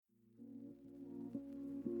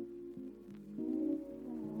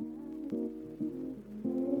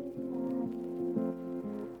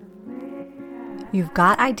You've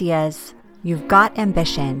got ideas, you've got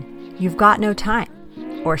ambition, you've got no time,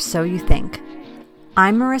 or so you think.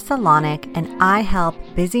 I'm Marissa Lonick, and I help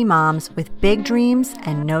busy moms with big dreams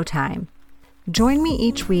and no time. Join me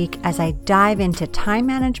each week as I dive into time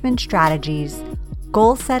management strategies,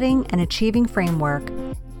 goal setting and achieving framework,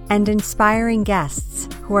 and inspiring guests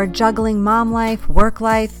who are juggling mom life, work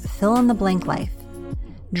life, fill in the blank life.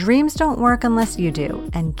 Dreams don't work unless you do,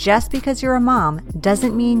 and just because you're a mom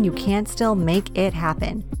doesn't mean you can't still make it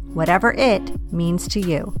happen, whatever it means to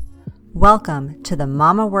you. Welcome to the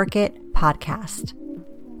Mama Work It podcast.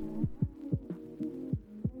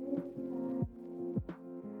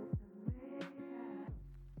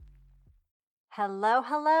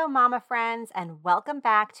 Hello, mama friends, and welcome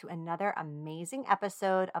back to another amazing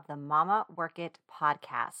episode of the Mama Work It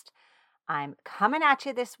podcast. I'm coming at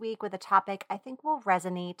you this week with a topic I think will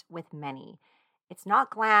resonate with many. It's not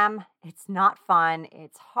glam, it's not fun,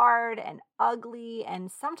 it's hard and ugly and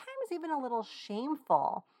sometimes even a little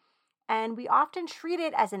shameful. And we often treat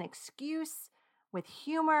it as an excuse with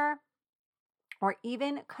humor or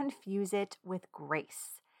even confuse it with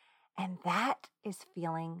grace. And that is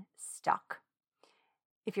feeling stuck.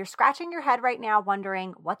 If you're scratching your head right now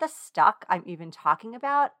wondering what the stuck I'm even talking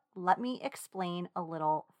about, let me explain a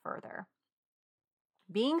little further.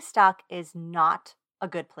 Being stuck is not a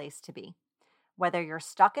good place to be. Whether you're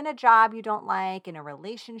stuck in a job you don't like, in a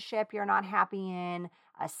relationship you're not happy in,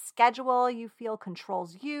 a schedule you feel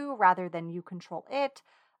controls you rather than you control it,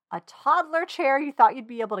 a toddler chair you thought you'd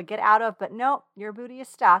be able to get out of, but nope, your booty is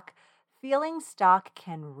stuck. Feeling stuck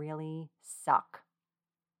can really suck.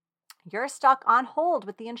 You're stuck on hold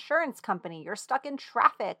with the insurance company. You're stuck in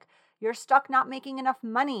traffic. You're stuck not making enough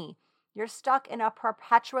money. You're stuck in a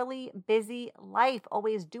perpetually busy life,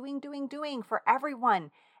 always doing for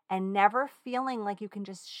everyone and never feeling like you can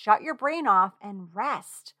just shut your brain off and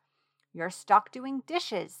rest. You're stuck doing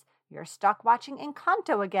dishes. You're stuck watching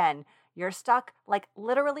Encanto again. You're stuck, like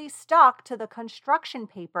literally stuck to the construction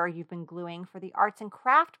paper you've been gluing for the arts and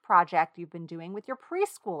craft project you've been doing with your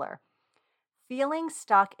preschooler. Feeling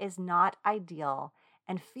stuck is not ideal,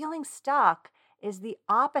 and feeling stuck is the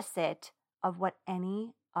opposite of what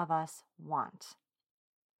any of us want.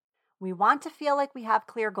 We want to feel like we have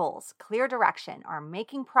clear goals, clear direction, are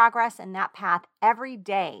making progress in that path every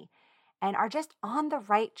day, and are just on the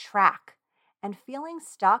right track. And feeling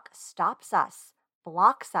stuck stops us,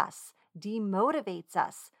 blocks us, demotivates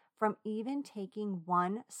us from even taking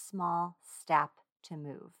one small step to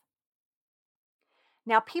move.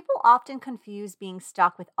 Now, people often confuse being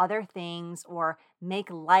stuck with other things or make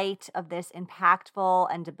light of this impactful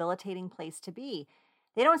and debilitating place to be.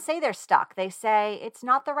 They don't say they're stuck. They say, it's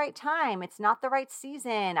not the right time. It's not the right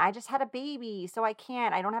season. I just had a baby, so I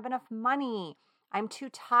can't. I don't have enough money. I'm too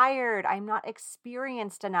tired. I'm not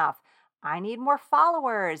experienced enough. I need more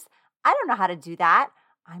followers. I don't know how to do that.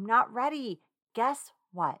 I'm not ready. Guess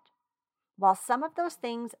what? While some of those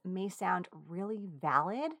things may sound really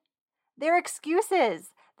valid, they're excuses.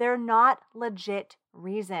 They're not legit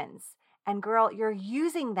reasons. And girl, you're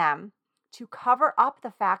using them to cover up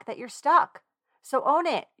the fact that you're stuck. So own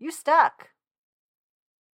it. You stuck.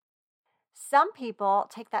 Some people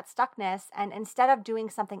take that stuckness and instead of doing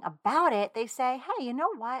something about it, they say, hey, you know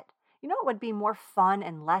what? You know what would be more fun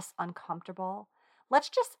and less uncomfortable? Let's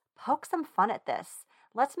just poke some fun at this.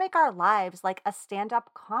 Let's make our lives like a stand-up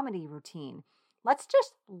comedy routine. Let's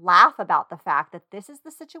just laugh about the fact that this is the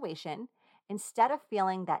situation instead of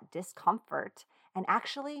feeling that discomfort and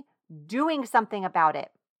actually doing something about it.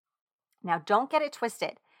 Now, don't get it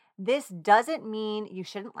twisted. This doesn't mean you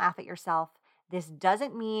shouldn't laugh at yourself. This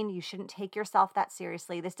doesn't mean you shouldn't take yourself that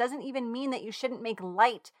seriously. This doesn't even mean that you shouldn't make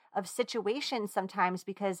light of situations sometimes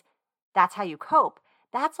because that's how you cope.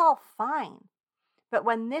 That's all fine. But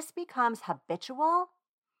when this becomes habitual,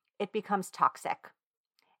 it becomes toxic.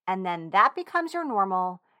 And then that becomes your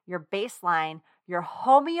normal, your baseline, your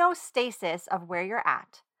homeostasis of where you're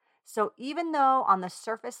at. So even though on the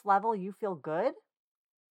surface level you feel good,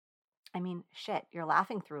 you're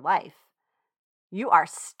laughing through life. You are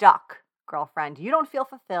stuck, girlfriend. You don't feel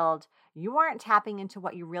fulfilled. You aren't tapping into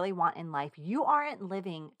what you really want in life. You aren't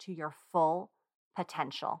living to your full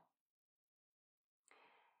potential.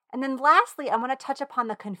 And then lastly, I want to touch upon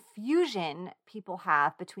the confusion people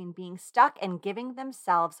have between being stuck and giving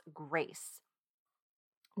themselves grace.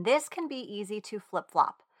 This can be easy to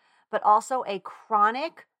flip-flop, but also a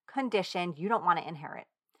chronic condition you don't want to inherit.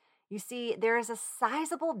 You see, there is a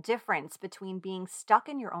sizable difference between being stuck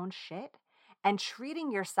in your own shit and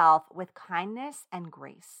treating yourself with kindness and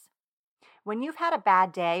grace. When you've had a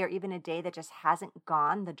bad day or even a day that just hasn't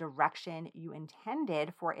gone the direction you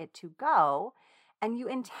intended for it to go, and you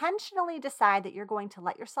intentionally decide that you're going to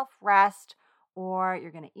let yourself rest, or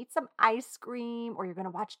you're going to eat some ice cream, or you're going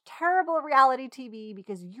to watch terrible reality TV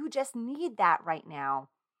because you just need that right now,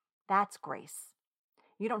 that's grace.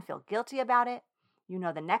 You don't feel guilty about it. You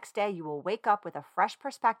know the next day you will wake up with a fresh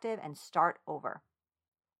perspective and start over.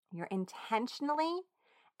 You're intentionally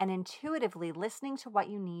and intuitively listening to what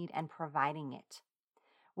you need and providing it.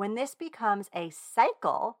 When this becomes a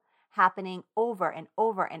cycle happening over and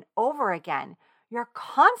over and over again, you're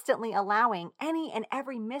constantly allowing any and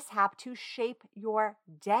every mishap to shape your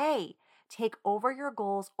day, take over your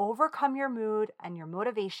goals, overcome your mood and your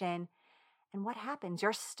motivation. And what happens?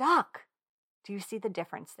 You're stuck. Do you see the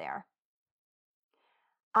difference there?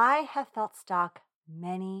 I have felt stuck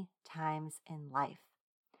many times in life.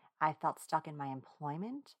 I felt stuck in my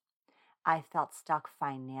employment. I felt stuck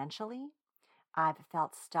financially. I've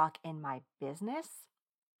felt stuck in my business.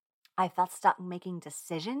 I felt stuck making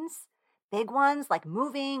decisions, big ones like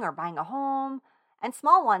moving or buying a home, and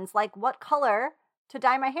small ones like what color to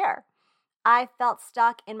dye my hair. I felt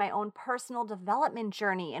stuck in my own personal development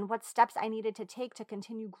journey and what steps I needed to take to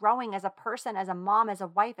continue growing as a person, as a mom, as a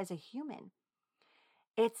wife, as a human.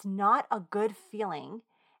 It's not a good feeling,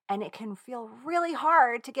 and it can feel really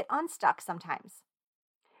hard to get unstuck sometimes.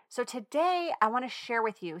 So today, I want to share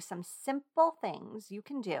with you some simple things you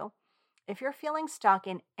can do if you're feeling stuck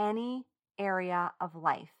in any area of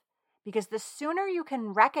life. Because the sooner you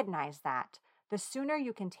can recognize that, the sooner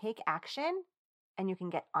you can take action and you can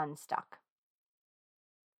get unstuck.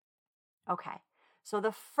 Okay, so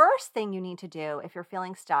the first thing you need to do if you're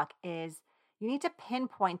feeling stuck is you need to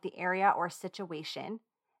pinpoint the area or situation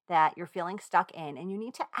that you're feeling stuck in, and you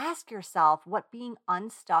need to ask yourself what being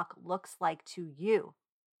unstuck looks like to you.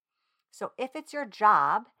 So if it's your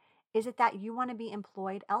job, is it that you want to be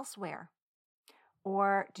employed elsewhere?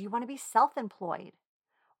 Or do you want to be self-employed?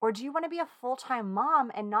 Or do you want to be a full-time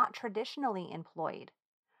mom and not traditionally employed?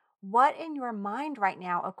 What in your mind right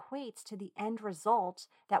now equates to the end result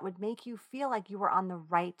that would make you feel like you were on the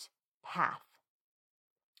right path?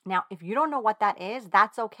 Now, if you don't know what that is,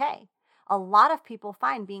 that's okay. A lot of people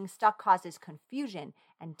find being stuck causes confusion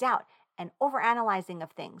and doubt and overanalyzing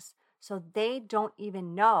of things. So they don't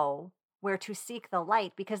even know where to seek the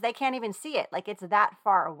light because they can't even see it. Like it's that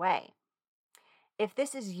far away. If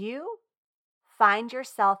this is you, find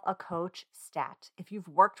yourself a coach stat. If you've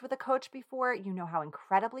worked with a coach before, you know how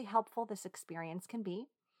incredibly helpful this experience can be.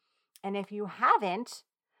 And if you haven't,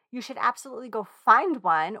 you should absolutely go find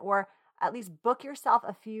one, or at least book yourself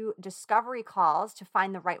a few discovery calls to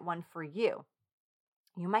find the right one for you.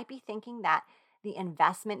 You might be thinking that the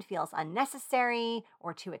investment feels unnecessary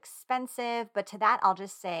or too expensive, but to that, I'll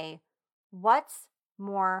just say, what's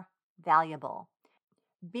more valuable?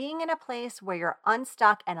 Being in a place where you're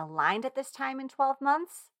unstuck and aligned at this time in 12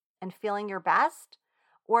 months and feeling your best,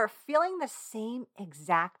 or feeling the same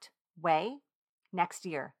exact way next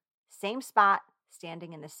year, same spot,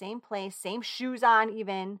 standing in the same place, same shoes on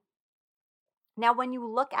even. Now, when you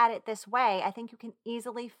look at it this way, I think you can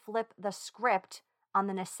easily flip the script on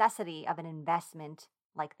the necessity of an investment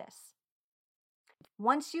like this.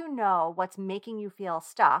 Once you know what's making you feel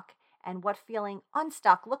stuck and what feeling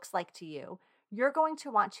unstuck looks like to you, you're going to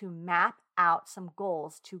want to map out some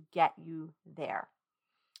goals to get you there.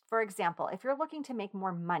 For example, if you're looking to make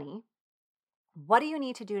more money, what do you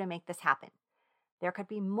need to do to make this happen? There could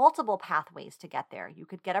be multiple pathways to get there. You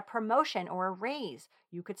could get a promotion or a raise.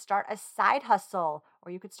 You could start a side hustle,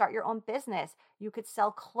 or you could start your own business. You could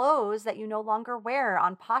sell clothes that you no longer wear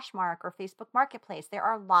on Poshmark or Facebook Marketplace. There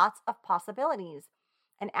are lots of possibilities.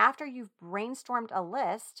 And after you've brainstormed a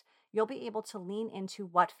list, you'll be able to lean into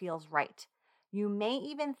what feels right. You may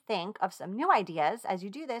even think of some new ideas as you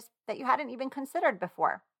do this that you hadn't even considered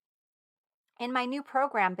before. In my new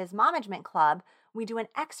program, Biz Management Club, we do an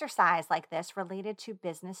exercise like this related to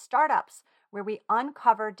business startups, where we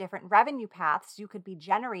uncover different revenue paths you could be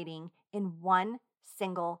generating in one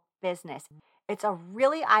single business. It's a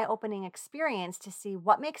really eye-opening experience to see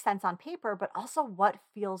what makes sense on paper, but also what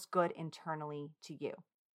feels good internally to you.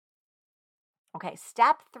 Okay,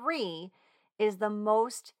 step 3 is the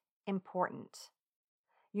most important.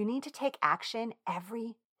 You need to take action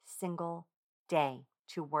every single day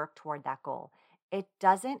to work toward that goal. It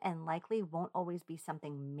doesn't and likely won't always be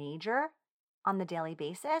something major on the daily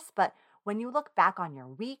basis, but when you look back on your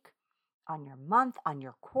week, on your month, on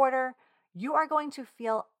your quarter, you are going to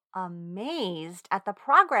feel amazed at the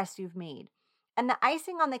progress you've made. And the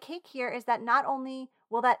icing on the cake here is that not only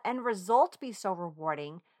will that end result be so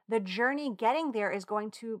rewarding, the journey getting there is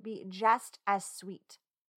going to be just as sweet.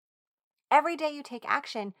 Every day you take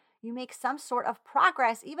action, you make some sort of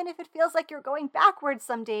progress, even if it feels like you're going backwards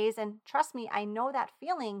some days. And trust me, I know that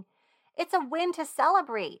feeling. It's a win to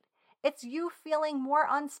celebrate. It's you feeling more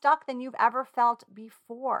unstuck than you've ever felt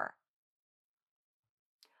before.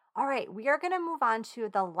 All right, we are going to move on to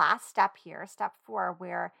the last step here, step 4,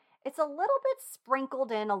 where it's a little bit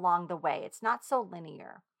sprinkled in along the way. It's not so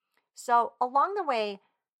linear. So along the way,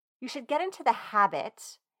 you should get into the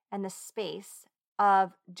habit and the space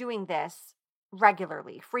of doing this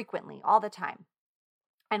regularly, frequently, all the time.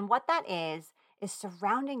 And what that is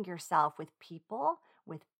surrounding yourself with people,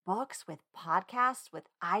 with books, with podcasts, with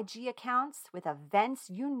IG accounts, with events,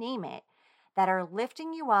 you name it, that are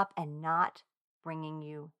lifting you up and not bringing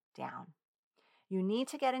you down. You need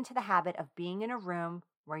to get into the habit of being in a room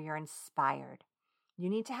where you're inspired. You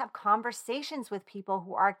need to have conversations with people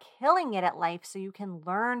who are killing it at life so you can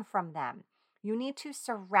learn from them. You need to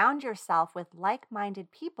surround yourself with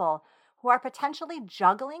like-minded people who are potentially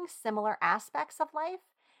juggling similar aspects of life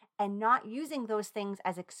and not using those things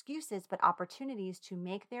as excuses, but opportunities to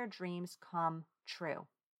make their dreams come true.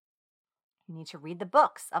 You need to read the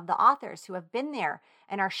books of the authors who have been there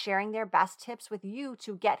and are sharing their best tips with you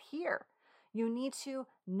to get here. You need to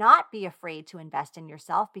not be afraid to invest in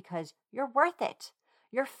yourself because you're worth it.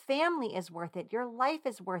 Your family is worth it. Your life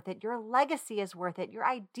is worth it. Your legacy is worth it. Your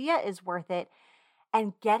idea is worth it.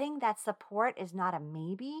 And getting that support is not a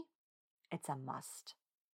maybe, it's a must.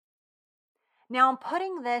 Now, I'm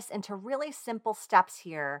putting this into really simple steps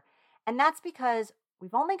here, and that's because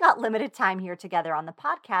we've only got limited time here together on the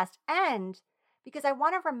podcast, and because I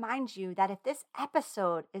want to remind you that if this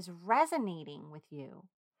episode is resonating with you,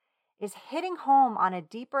 is hitting home on a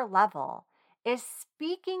deeper level, is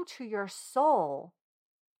speaking to your soul,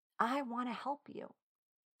 I want to help you.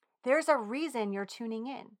 There's a reason you're tuning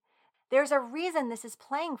in. There's a reason this is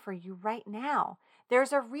playing for you right now.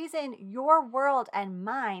 There's a reason your world and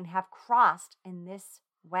mine have crossed in this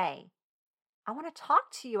way. I want to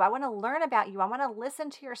talk to you. I want to learn about you. I want to listen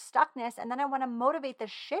to your stuckness, and then I want to motivate the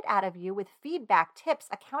shit out of you with feedback, tips,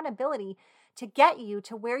 accountability to get you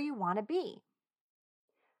to where you want to be.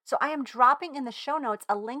 So I am dropping in the show notes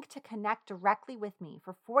a link to connect directly with me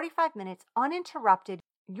for 45 minutes uninterrupted,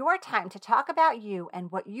 your time to talk about you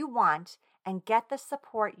and what you want and get the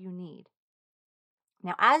support you need.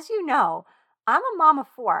 Now, as you know, I'm a mom of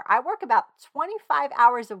 4. I work about 25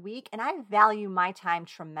 hours a week and I value my time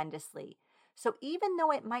tremendously. So even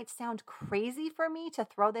though it might sound crazy for me to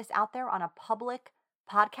throw this out there on a public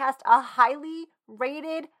podcast, a highly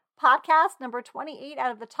rated podcast, number 28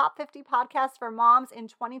 out of the top 50 podcasts for moms in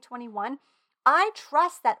 2021, I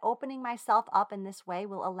trust that opening myself up in this way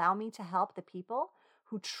will allow me to help the people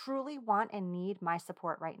who truly want and need my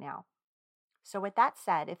support right now. So with that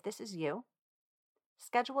said, if this is you,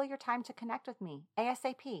 schedule your time to connect with me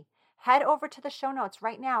ASAP. Head over to the show notes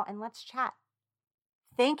right now and let's chat.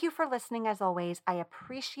 Thank you for listening as always. I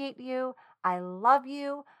appreciate you. I love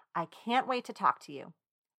you. I can't wait to talk to you.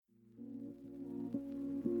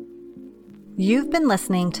 You've been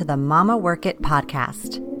listening to the Mama Work It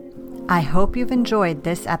podcast. I hope you've enjoyed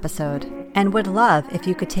this episode and would love if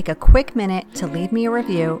you could take a quick minute to leave me a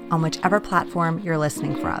review on whichever platform you're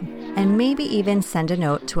listening from, and maybe even send a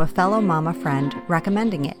note to a fellow mama friend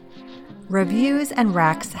recommending it. Reviews and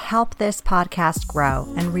recs help this podcast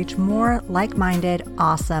grow and reach more like-minded,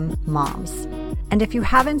 awesome moms. And if you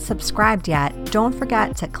haven't subscribed yet, don't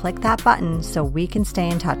forget to click that button so we can stay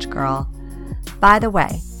in touch, girl. By the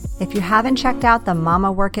way, if you haven't checked out the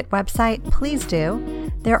Mama Work It website, please do.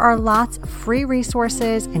 There are lots of free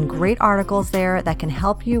resources and great articles there that can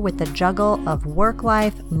help you with the juggle of work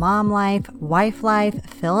life, mom life, wife life,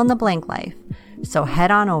 fill in the blank life. So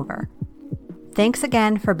head on over. Thanks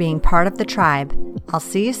again for being part of the tribe. I'll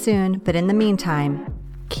see you soon, but in the meantime,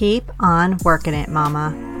 keep on working it,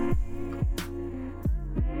 mama.